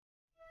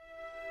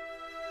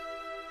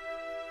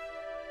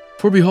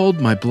For behold,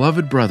 my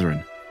beloved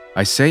brethren,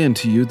 I say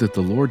unto you that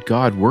the Lord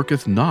God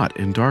worketh not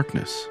in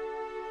darkness.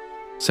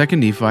 2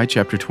 Nephi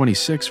chapter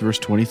 26, verse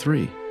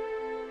 23.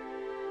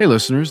 Hey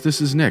listeners, this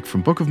is Nick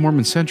from Book of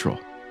Mormon Central,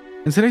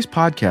 and today's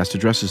podcast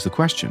addresses the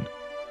question,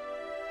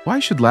 why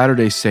should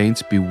Latter-day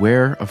Saints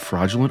beware of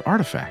fraudulent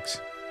artifacts?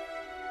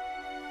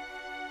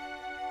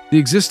 The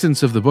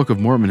existence of the Book of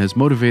Mormon has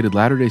motivated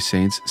Latter-day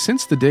Saints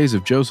since the days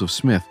of Joseph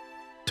Smith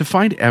to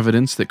find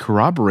evidence that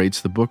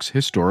corroborates the book's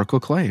historical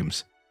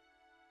claims.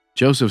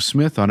 Joseph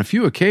Smith, on a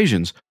few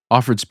occasions,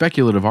 offered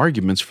speculative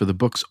arguments for the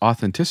book's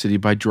authenticity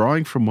by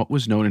drawing from what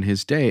was known in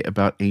his day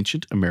about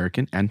ancient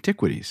American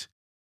antiquities.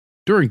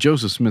 During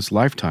Joseph Smith's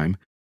lifetime,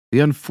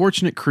 the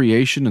unfortunate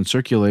creation and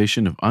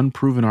circulation of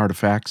unproven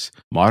artifacts,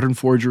 modern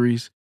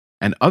forgeries,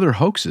 and other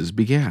hoaxes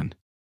began.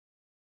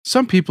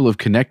 Some people have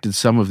connected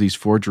some of these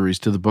forgeries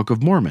to the Book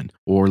of Mormon,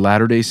 or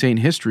Latter-day Saint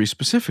history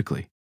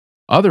specifically.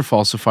 Other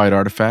falsified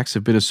artifacts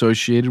have been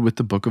associated with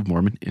the Book of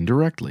Mormon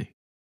indirectly.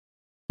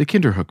 The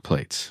Kinderhook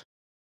plates.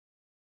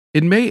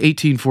 In May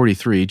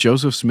 1843,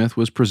 Joseph Smith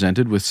was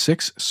presented with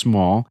 6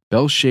 small,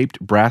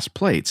 bell-shaped brass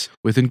plates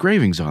with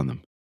engravings on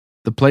them.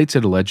 The plates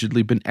had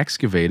allegedly been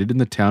excavated in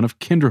the town of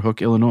Kinderhook,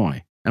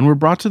 Illinois, and were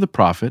brought to the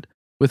prophet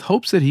with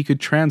hopes that he could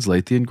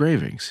translate the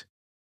engravings.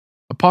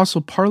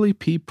 Apostle Parley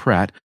P.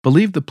 Pratt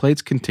believed the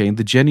plates contained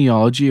the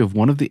genealogy of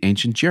one of the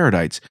ancient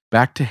Jaredites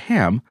back to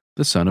Ham,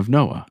 the son of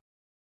Noah.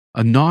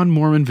 A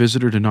non-Mormon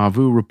visitor to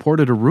Nauvoo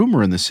reported a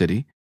rumor in the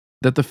city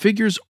that the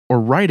figures or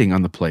writing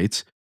on the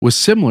plates was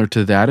similar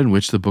to that in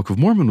which the Book of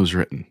Mormon was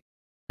written,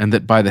 and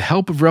that by the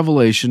help of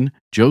revelation,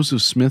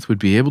 Joseph Smith would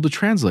be able to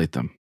translate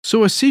them.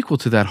 So a sequel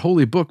to that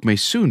holy book may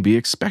soon be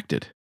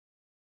expected.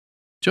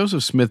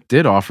 Joseph Smith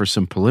did offer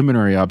some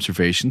preliminary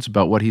observations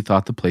about what he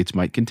thought the plates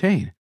might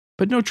contain,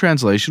 but no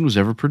translation was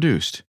ever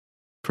produced.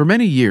 For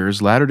many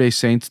years, Latter-day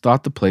Saints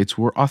thought the plates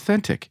were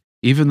authentic,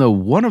 even though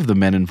one of the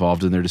men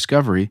involved in their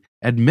discovery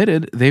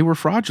admitted they were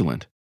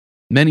fraudulent.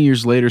 Many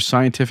years later,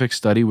 scientific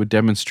study would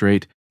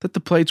demonstrate that the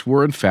plates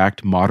were in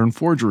fact modern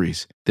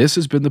forgeries. This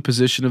has been the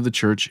position of the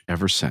Church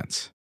ever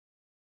since.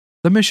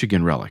 The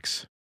Michigan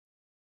relics.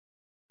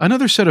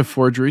 Another set of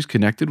forgeries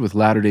connected with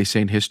Latter-day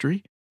Saint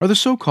history are the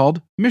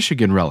so-called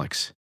Michigan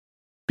relics.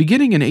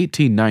 Beginning in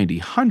 1890,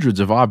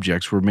 hundreds of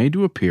objects were made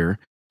to appear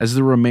as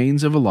the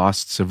remains of a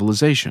lost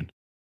civilization.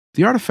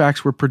 The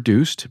artifacts were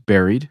produced,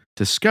 buried,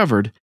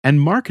 discovered, and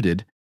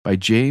marketed by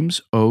James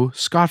O.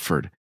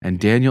 Scotford and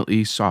Daniel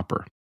E.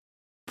 Soper.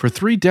 For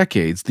 3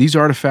 decades, these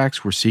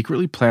artifacts were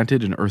secretly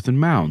planted in earthen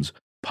mounds,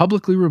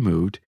 publicly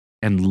removed,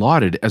 and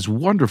lauded as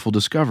wonderful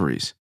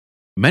discoveries.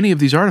 Many of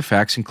these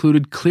artifacts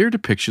included clear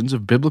depictions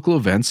of biblical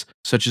events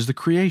such as the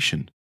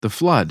creation, the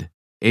flood,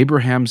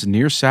 Abraham's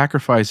near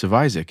sacrifice of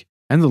Isaac,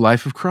 and the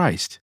life of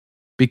Christ.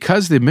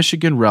 Because the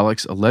Michigan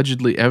relics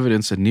allegedly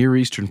evidence a Near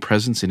Eastern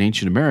presence in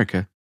ancient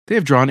America, they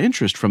have drawn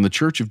interest from the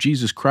Church of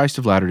Jesus Christ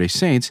of Latter-day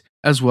Saints,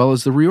 as well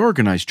as the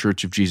reorganized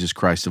Church of Jesus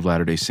Christ of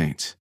Latter-day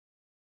Saints.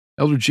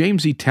 Elder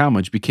James E.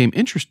 Talmage became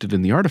interested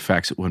in the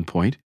artifacts at one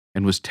point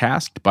and was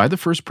tasked by the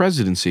First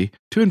Presidency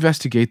to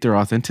investigate their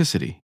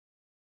authenticity.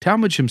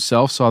 Talmage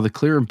himself saw the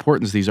clear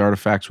importance these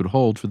artifacts would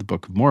hold for the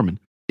Book of Mormon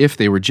if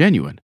they were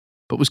genuine,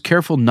 but was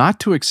careful not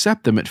to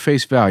accept them at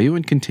face value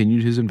and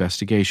continued his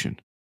investigation.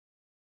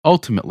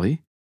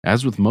 Ultimately,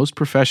 as with most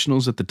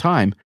professionals at the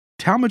time,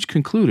 Talmage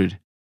concluded,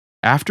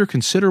 after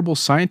considerable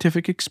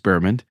scientific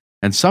experiment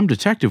and some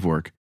detective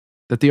work,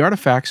 that the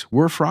artifacts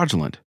were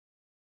fraudulent.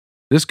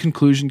 This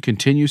conclusion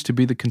continues to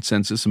be the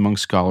consensus among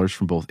scholars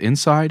from both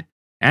inside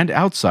and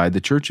outside the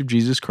Church of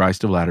Jesus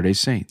Christ of Latter-day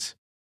Saints.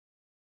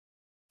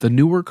 The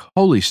Newark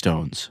Holy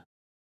Stones.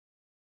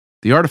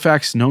 The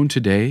artifacts known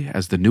today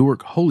as the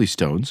Newark Holy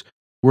Stones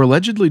were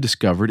allegedly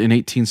discovered in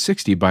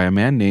 1860 by a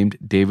man named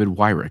David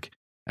Wyrick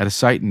at a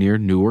site near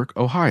Newark,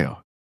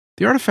 Ohio.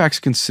 The artifacts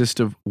consist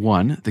of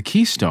 1. The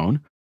keystone,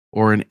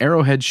 or an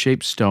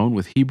arrowhead-shaped stone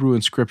with Hebrew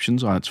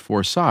inscriptions on its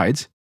 4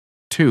 sides,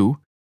 2.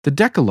 The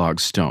Decalogue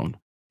stone,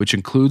 which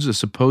includes a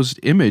supposed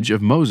image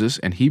of Moses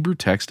and Hebrew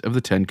text of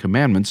the 10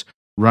 Commandments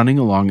running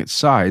along its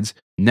sides,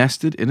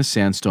 nested in a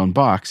sandstone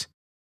box,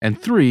 and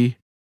 3.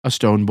 A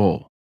stone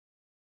bowl.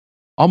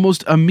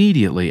 Almost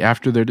immediately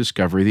after their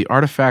discovery, the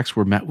artifacts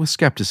were met with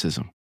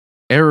skepticism.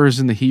 Errors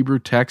in the Hebrew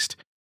text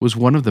was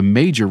one of the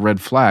major red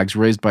flags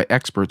raised by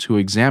experts who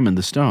examined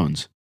the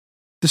stones.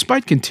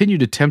 Despite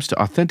continued attempts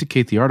to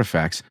authenticate the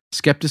artifacts,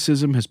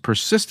 skepticism has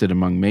persisted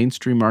among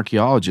mainstream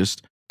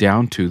archaeologists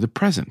down to the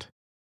present.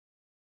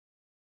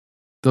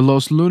 The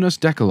Los Lunas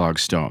Decalogue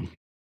Stone.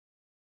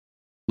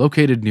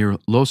 Located near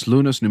Los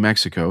Lunas, New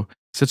Mexico,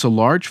 sits a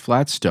large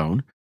flat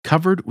stone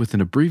covered with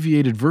an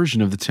abbreviated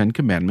version of the 10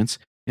 Commandments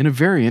in a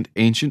variant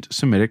ancient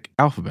Semitic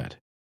alphabet.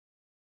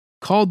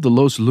 Called the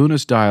Los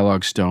Lunas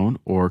Dialogue Stone,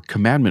 or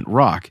Commandment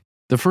Rock,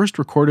 the first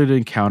recorded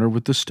encounter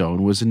with the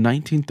stone was in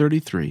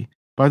 1933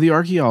 by the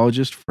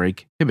archaeologist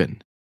Frank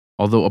Hibben,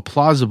 although a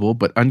plausible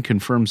but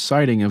unconfirmed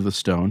sighting of the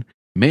stone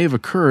may have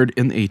occurred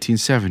in the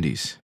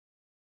 1870s.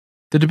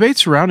 The debate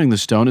surrounding the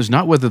stone is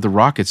not whether the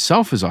rock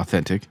itself is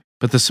authentic,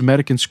 but the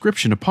Semitic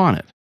inscription upon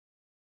it.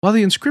 While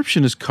the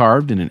inscription is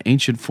carved in an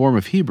ancient form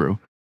of Hebrew,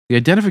 the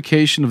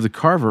identification of the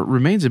carver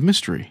remains a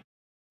mystery.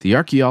 The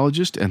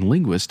archaeologist and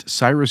linguist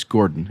Cyrus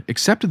Gordon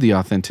accepted the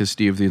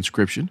authenticity of the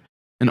inscription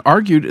and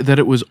argued that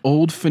it was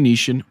Old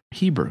Phoenician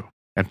Hebrew,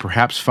 and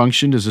perhaps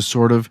functioned as a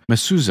sort of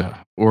mezuzah,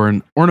 or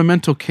an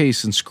ornamental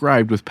case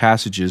inscribed with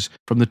passages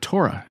from the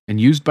Torah and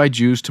used by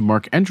Jews to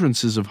mark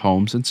entrances of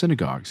homes and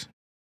synagogues.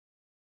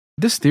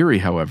 This theory,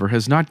 however,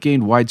 has not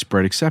gained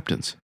widespread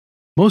acceptance.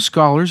 Most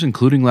scholars,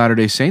 including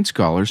Latter-day Saint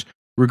scholars,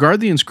 regard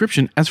the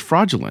inscription as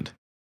fraudulent,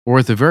 or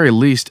at the very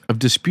least of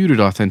disputed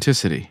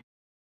authenticity.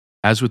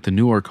 As with the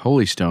Newark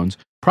Holy Stones,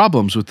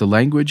 problems with the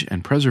language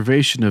and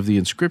preservation of the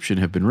inscription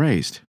have been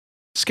raised.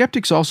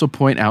 Skeptics also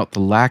point out the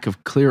lack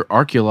of clear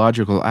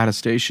archaeological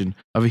attestation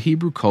of a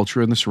Hebrew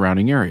culture in the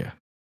surrounding area.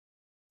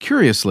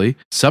 Curiously,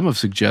 some have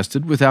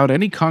suggested, without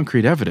any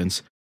concrete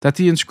evidence, that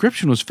the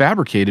inscription was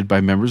fabricated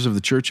by members of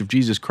the Church of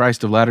Jesus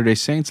Christ of Latter-day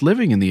Saints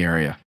living in the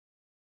area.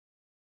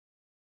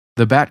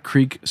 The Bat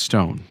Creek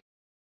Stone.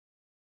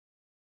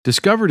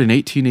 Discovered in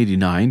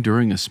 1889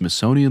 during a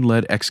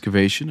Smithsonian-led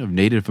excavation of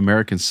Native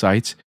American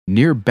sites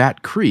near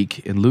Bat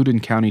Creek in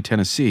Loudoun County,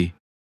 Tennessee,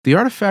 the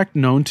artifact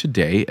known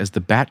today as the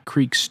Bat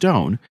Creek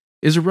Stone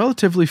is a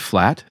relatively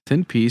flat,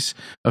 thin piece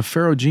of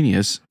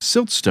ferruginous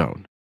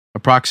siltstone,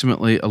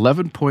 approximately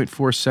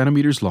 11.4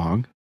 centimeters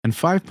long and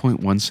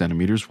 5.1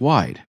 centimeters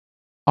wide.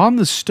 On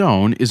the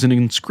stone is an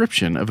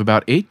inscription of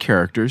about 8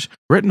 characters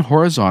written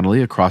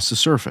horizontally across the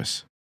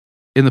surface.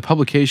 In the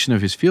publication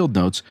of his field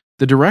notes,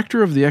 the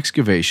director of the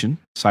excavation,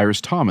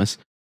 Cyrus Thomas,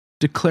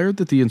 declared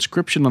that the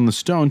inscription on the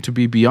stone to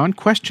be beyond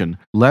question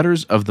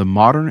letters of the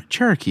modern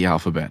Cherokee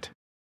alphabet.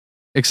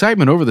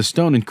 Excitement over the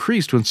stone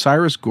increased when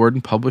Cyrus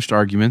Gordon published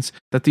arguments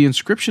that the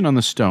inscription on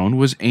the stone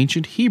was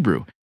ancient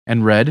Hebrew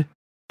and read,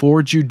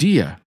 "For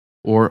Judea,"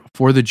 or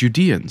 "For the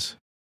Judeans."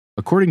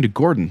 According to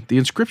Gordon, the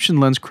inscription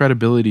lends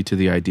credibility to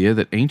the idea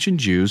that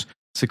ancient Jews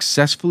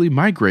successfully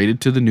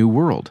migrated to the New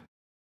World.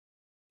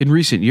 In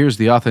recent years,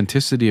 the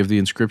authenticity of the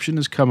inscription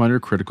has come under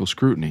critical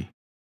scrutiny.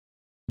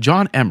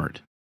 John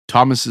Emmert,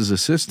 Thomas's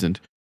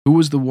assistant, who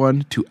was the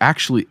one to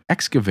actually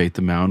excavate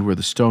the mound where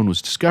the stone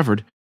was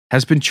discovered,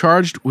 has been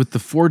charged with the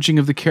forging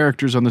of the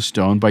characters on the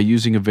stone by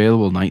using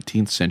available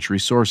 19th century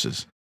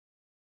sources.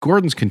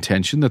 Gordon's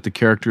contention that the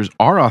characters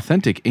are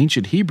authentic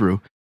ancient Hebrew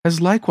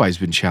has likewise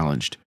been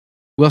challenged.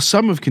 While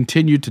some have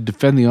continued to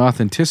defend the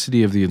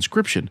authenticity of the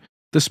inscription,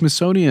 the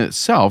Smithsonian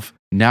itself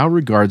now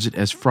regards it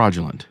as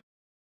fraudulent.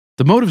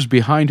 The motives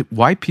behind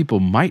why people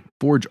might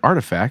forge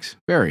artifacts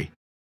vary.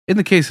 In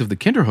the case of the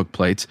Kinderhook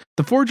plates,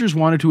 the forgers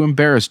wanted to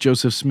embarrass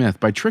Joseph Smith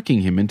by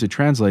tricking him into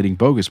translating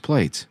bogus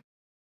plates.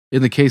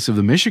 In the case of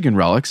the Michigan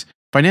relics,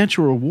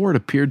 financial reward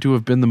appeared to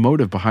have been the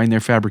motive behind their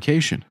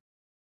fabrication.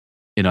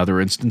 In other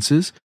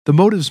instances, the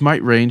motives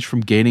might range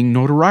from gaining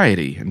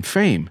notoriety and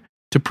fame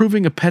to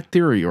proving a pet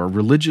theory or a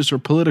religious or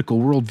political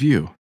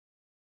worldview.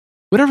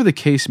 Whatever the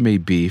case may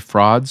be,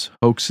 frauds,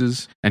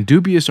 hoaxes, and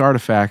dubious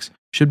artifacts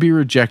should be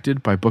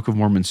rejected by Book of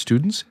Mormon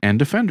students and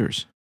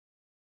defenders.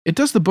 It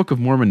does the Book of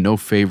Mormon no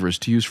favors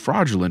to use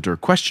fraudulent or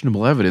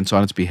questionable evidence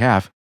on its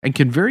behalf and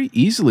can very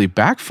easily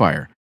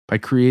backfire by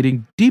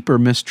creating deeper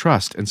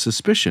mistrust and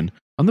suspicion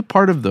on the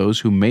part of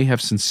those who may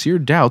have sincere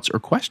doubts or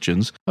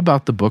questions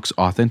about the book's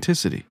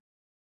authenticity.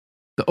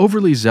 The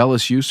overly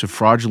zealous use of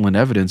fraudulent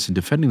evidence in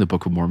defending the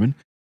Book of Mormon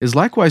is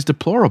likewise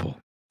deplorable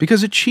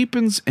because it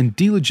cheapens and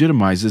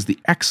delegitimizes the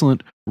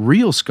excellent,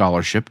 real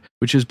scholarship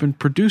which has been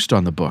produced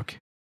on the book.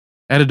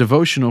 At a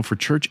devotional for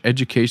Church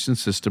Education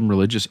System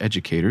religious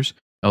educators,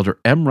 Elder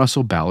M.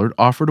 Russell Ballard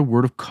offered a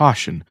word of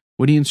caution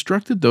when he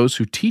instructed those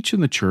who teach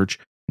in the church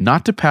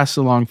not to pass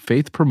along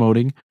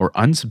faith-promoting or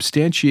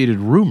unsubstantiated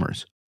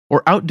rumors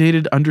or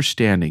outdated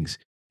understandings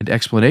and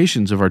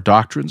explanations of our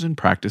doctrines and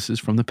practices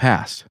from the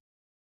past.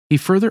 He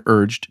further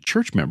urged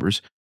church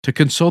members to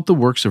consult the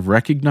works of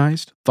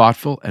recognized,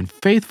 thoughtful, and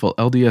faithful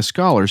LDS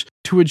scholars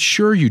to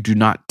ensure you do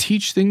not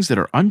teach things that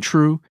are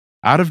untrue,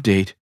 out of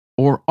date,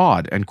 or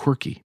odd and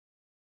quirky.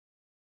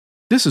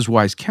 This is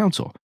wise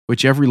counsel,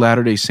 which every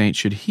Latter-day Saint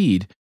should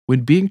heed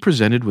when being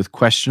presented with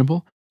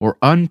questionable or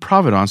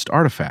unprovenanced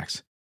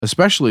artifacts,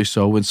 especially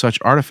so when such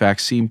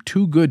artifacts seem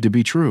too good to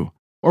be true,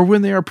 or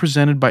when they are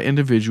presented by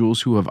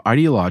individuals who have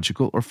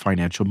ideological or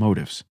financial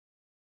motives.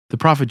 The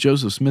prophet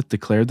Joseph Smith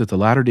declared that the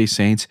Latter-day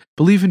Saints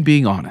believe in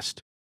being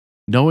honest.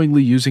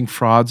 Knowingly using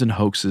frauds and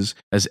hoaxes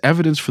as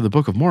evidence for the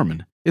Book of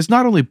Mormon is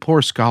not only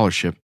poor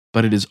scholarship,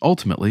 but it is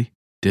ultimately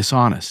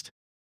dishonest.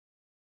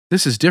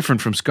 This is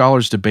different from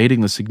scholars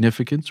debating the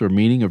significance or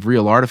meaning of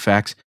real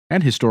artifacts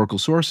and historical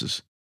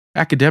sources.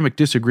 Academic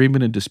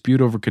disagreement and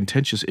dispute over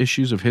contentious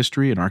issues of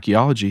history and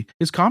archaeology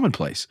is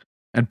commonplace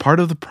and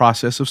part of the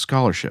process of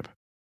scholarship.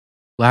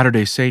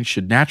 Latter-day Saints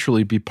should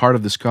naturally be part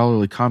of the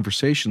scholarly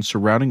conversation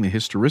surrounding the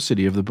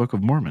historicity of the Book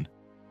of Mormon.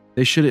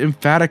 They should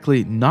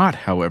emphatically not,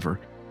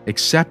 however,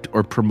 accept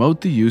or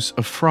promote the use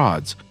of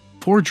frauds,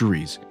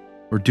 forgeries,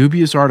 or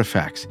dubious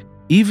artifacts,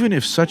 even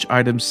if such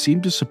items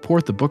seem to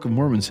support the Book of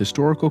Mormon's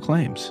historical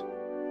claims.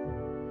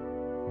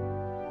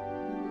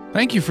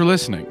 Thank you for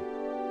listening.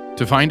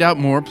 To find out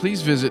more,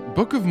 please visit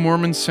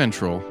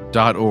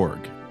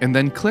bookofmormoncentral.org and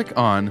then click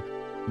on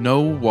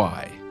Know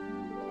Why.